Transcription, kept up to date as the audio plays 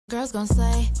Girls gon'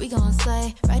 slay,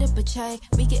 write up a check,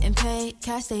 we getting paid,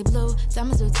 cash stay blue,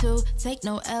 diamonds do too, take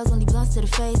no L's, only blunts to the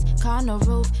face, car no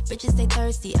roof, bitches stay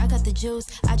thirsty, I got the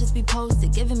juice, I just be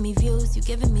posted, giving me views, you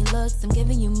giving me looks, I'm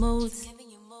giving you moods,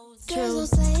 true,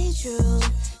 say true,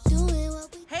 doing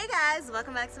what we... Hey guys,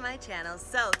 welcome back to my channel.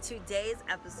 So today's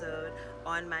episode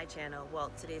on my channel,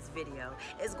 well, today's video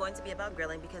is going to be about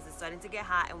grilling because it's starting to get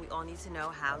hot and we all need to know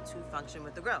how to function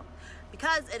with the grill.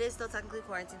 Because it is still technically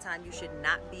quarantine time, you should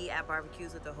not be at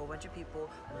barbecues with a whole bunch of people.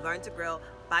 Learn to grill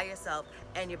by yourself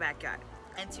in your backyard.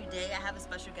 And today I have a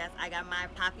special guest. I got my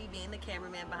Poppy being the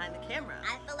cameraman behind the camera.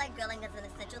 I feel like grilling is an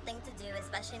essential thing to do,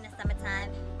 especially in the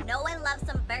summertime. No one loves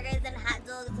some burgers and hot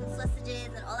dogs and sausages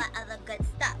and all that other good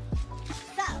stuff.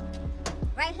 So,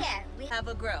 right here, we have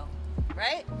a grill,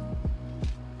 right?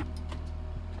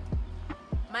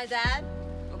 My dad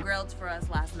grilled for us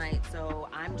last night, so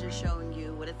I'm just showing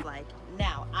you what it's like.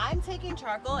 Now, I'm taking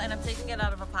charcoal and I'm taking it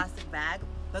out of a plastic bag.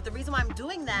 But the reason why I'm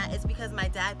doing that is because my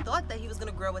dad thought that he was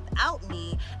gonna grill without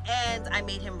me, and I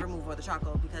made him remove all the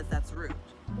charcoal because that's rude.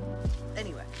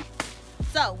 Anyway,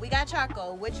 so we got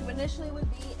charcoal, which initially would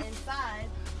be inside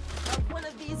of one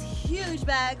of these huge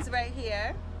bags right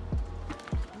here.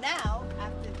 Now,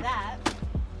 after that,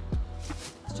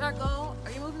 charcoal,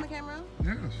 are you moving the camera?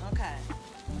 Yes. Okay.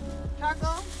 Charcoal,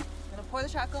 I'm gonna pour the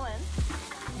charcoal in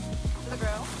to the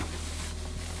grill.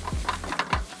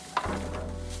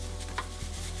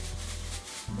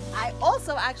 I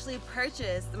also actually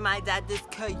purchased my dad this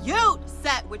cute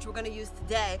set, which we're gonna use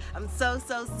today. I'm so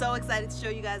excited to show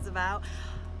you guys about.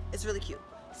 It's really cute.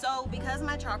 So because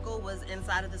my charcoal was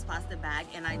inside of this plastic bag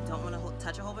and I don't want to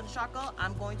touch a whole bunch of charcoal,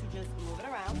 I'm going to just move it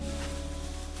around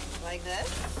like this,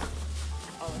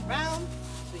 all around,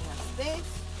 so we have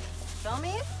space. Feel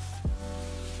me?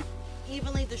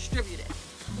 Evenly distributed.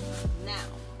 Now,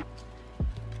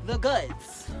 the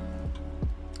goods.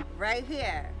 Right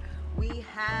here, we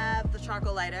have the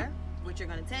charcoal lighter, which you're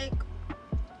gonna take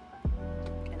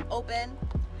and open,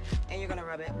 and you're gonna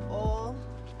rub it all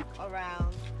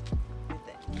around with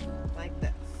it, like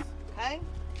this, okay?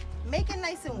 Make it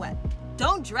nice and wet.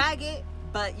 Don't drag it,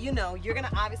 but you know, you're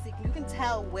gonna obviously, you can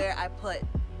tell where I put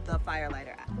the fire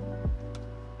lighter at.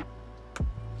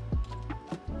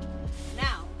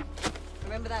 Now,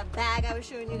 remember that bag I was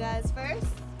showing you guys first?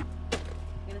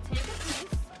 You're gonna take a piece.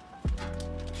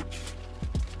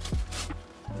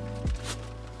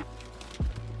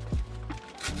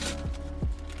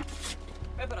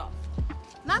 Rip it off.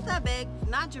 Not that big,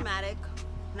 not dramatic,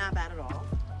 not bad at all.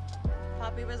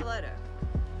 Poppy, where's the lighter?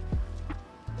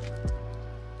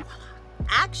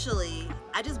 Actually,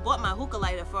 I just bought my hookah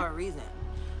lighter for a reason.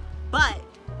 But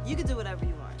you can do whatever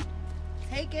you want.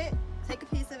 Take it, take a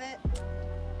piece of it,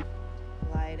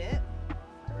 light it.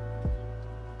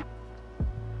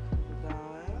 Keep it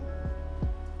going.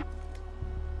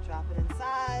 Drop it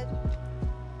inside.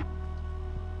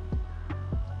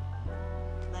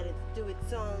 Let it do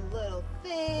its own little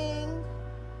thing.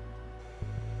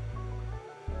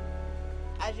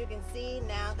 As you can see,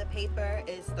 now the paper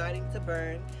is starting to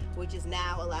burn, which is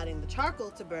now allowing the charcoal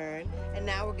to burn, and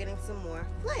now we're getting some more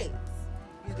flames.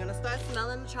 You're gonna start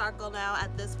smelling the charcoal now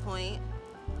at this point,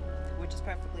 which is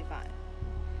perfectly fine.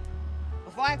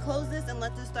 Before I close this and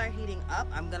let this start heating up,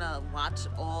 I'm gonna watch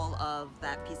all of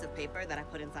that piece of paper that I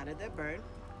put inside of there burn.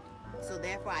 So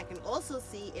therefore I can also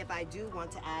see if I do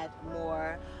want to add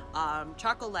more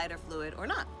charcoal lighter fluid or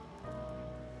not.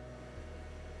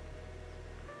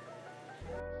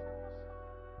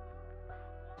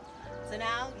 So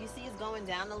now you see it's going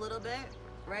down a little bit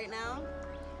right now.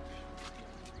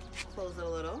 Close it a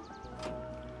little.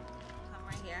 Come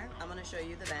right here. I'm gonna show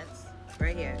you the vents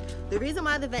right here. The reason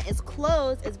why the vent is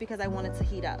closed is because I want it to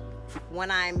heat up.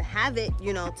 When I have it,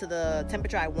 you know, to the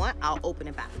temperature I want, I'll open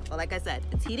it back. But like I said,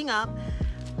 it's heating up.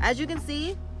 As you can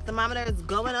see, thermometer is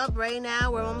going up right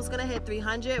now. We're almost gonna hit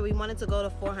 300. We want it to go to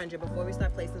 400 before we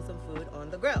start placing some food on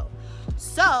the grill.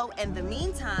 So in the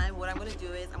meantime, what I'm gonna do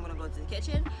is I'm gonna go to the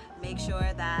kitchen, make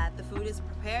sure that the food is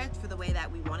prepared for the way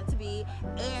that we want it to be,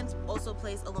 and also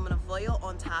place aluminum foil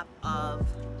on top of,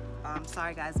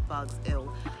 sorry guys, bugs,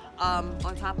 ew,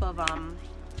 on top of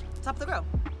the grill.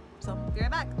 So be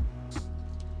right back.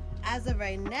 As of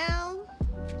right now,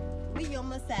 we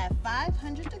almost at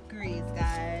 500 degrees,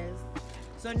 guys.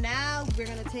 So now we're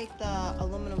gonna take the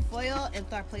aluminum foil and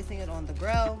start placing it on the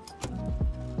grill.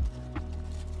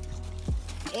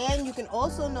 And you can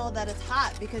also know that it's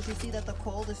hot because you see that the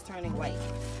coal is turning white.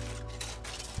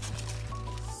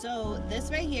 So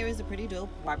this right here is a pretty dope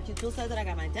barbecue tool set that I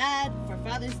got my dad for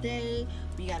Father's Day.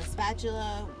 We got a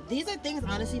spatula. These are things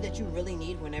honestly that you really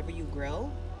need whenever you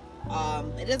grill.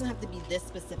 It doesn't have to be this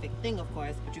specific thing, of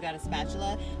course, but you got a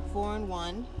spatula,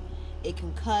 4-in-1. It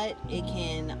can cut, it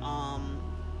can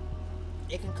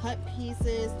cut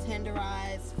pieces,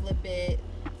 tenderize, flip it,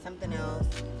 something else.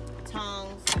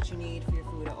 Tongs, which you need for your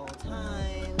food at all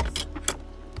times.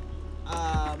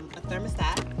 A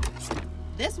thermostat.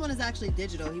 This one is actually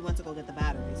digital. He went to go get the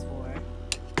batteries for.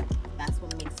 That's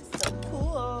what makes it so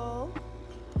cool.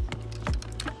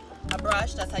 A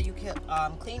brush, that's how you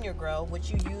clean your grill,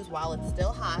 which you use while it's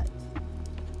still hot.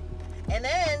 And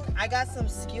then I got some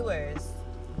skewers,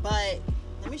 but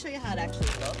let me show you how it actually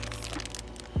looks.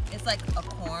 It's like a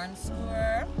corn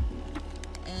skewer,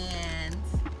 and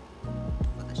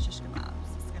for the shish kebabs,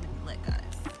 it's gonna be lit,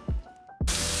 guys.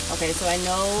 Okay, so I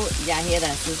know, yeah, I hear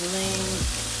that sizzling.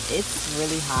 It's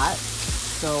really hot.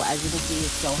 So as you can see,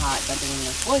 it's so hot that the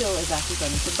oil is actually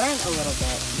starting to burn a little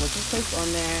bit, which is placed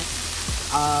on there.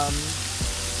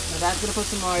 My dad's gonna put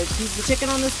some more pieces of chicken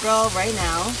on this grill right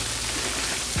now.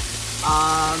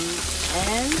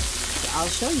 And I'll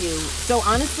show you. So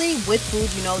honestly, with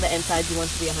food, you know the inside you want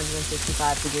to be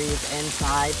 165 degrees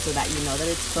inside so that you know that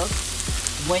it's cooked.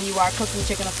 When you are cooking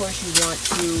chicken, of course, you want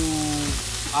to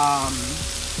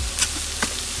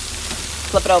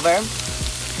flip it over.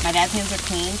 My dad's hands are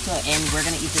clean, so, and we're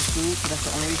gonna eat this food, so that's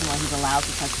the only reason why he's allowed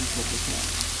to touch this with his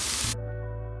hands.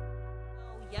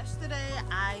 Yesterday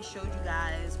I showed you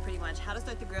guys pretty much how to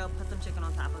start the grill, put some chicken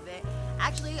on top of it.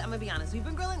 Actually, I'm gonna be honest, we've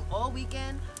been grilling all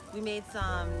weekend. We made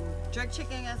some jerk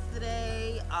chicken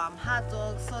yesterday, hot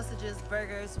dogs, sausages,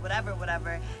 burgers,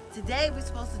 whatever. Today we're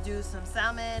supposed to do some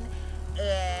salmon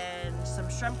and some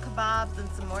shrimp kebabs and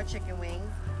some more chicken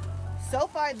wings. So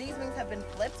far these wings have been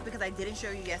flipped because I didn't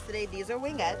show you yesterday. These are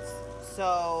wingettes,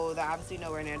 so they're obviously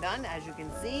nowhere near done, as you can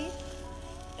see.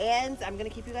 And I'm gonna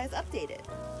keep you guys updated.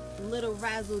 Little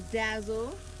razzle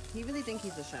dazzle. You really think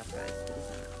he's a chef, guys?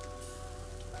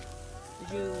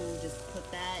 Did you just put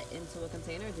that into a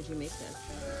container, or did you make this?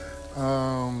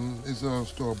 It's a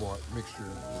store-bought mixture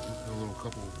with a little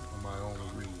couple of my own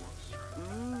ingredients.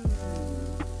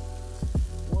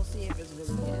 We'll see if it's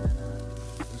really good or not.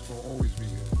 This will always be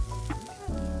good.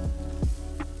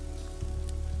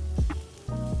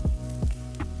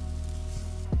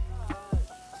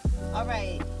 All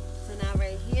right. So now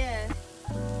right here.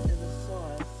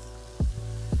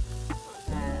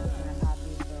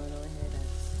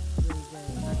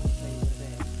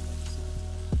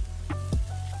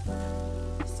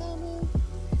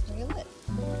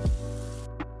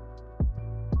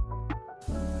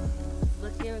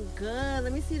 Good.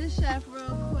 Let me see the chef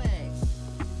real quick.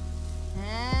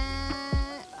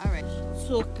 All right.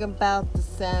 Talk about the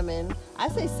salmon. I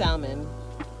say salmon.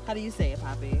 How do you say it,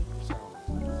 Poppy?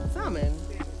 Salmon.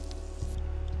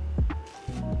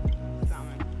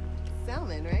 Salmon.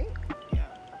 Salmon, right? Yeah.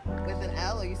 With an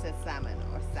L, or you said salmon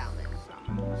or salmon?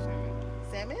 Salmon.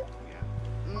 Salmon? Yeah.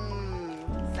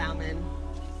 Salmon.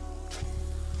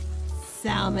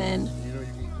 Salmon. You know you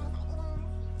can eat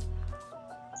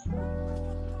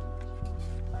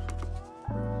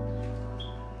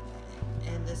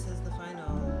And this is the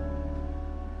final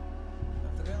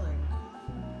of the grilling.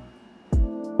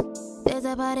 There's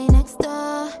a party next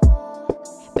door.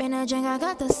 Bring a drink, I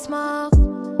got the smoke.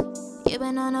 You've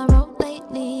been on the road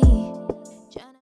lately.